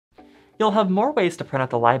You'll have more ways to print at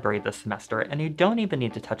the library this semester, and you don't even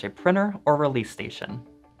need to touch a printer or release station.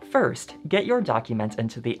 First, get your document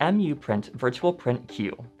into the MUprint Virtual Print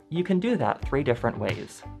queue. You can do that 3 different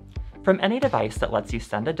ways. From any device that lets you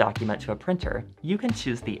send a document to a printer, you can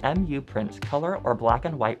choose the MUprint-Color or Black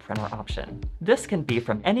and White printer option. This can be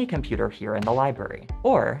from any computer here in the library.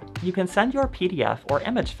 Or, you can send your PDF or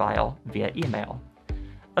image file via email.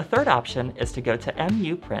 A third option is to go to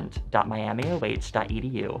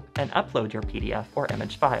MUprint.MiamiOH.edu and upload your PDF or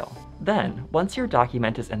image file. Then, once your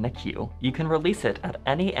document is in the queue, you can release it at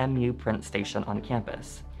any MUprint station on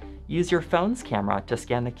campus. Use your phone's camera to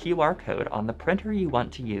scan the QR code on the printer you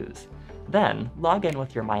want to use. Then, log in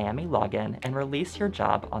with your Miami login and release your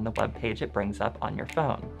job on the web page it brings up on your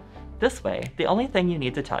phone. This way, the only thing you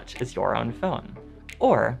need to touch is your own phone.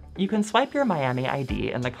 Or, you can swipe your Miami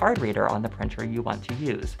ID in the card reader on the printer you want to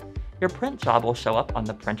use. Your print job will show up on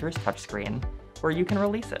the printer's touchscreen, where you can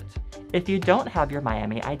release it. If you don't have your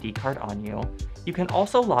Miami ID card on you, you can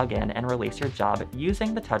also log in and release your job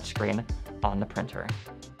using the touchscreen on the printer.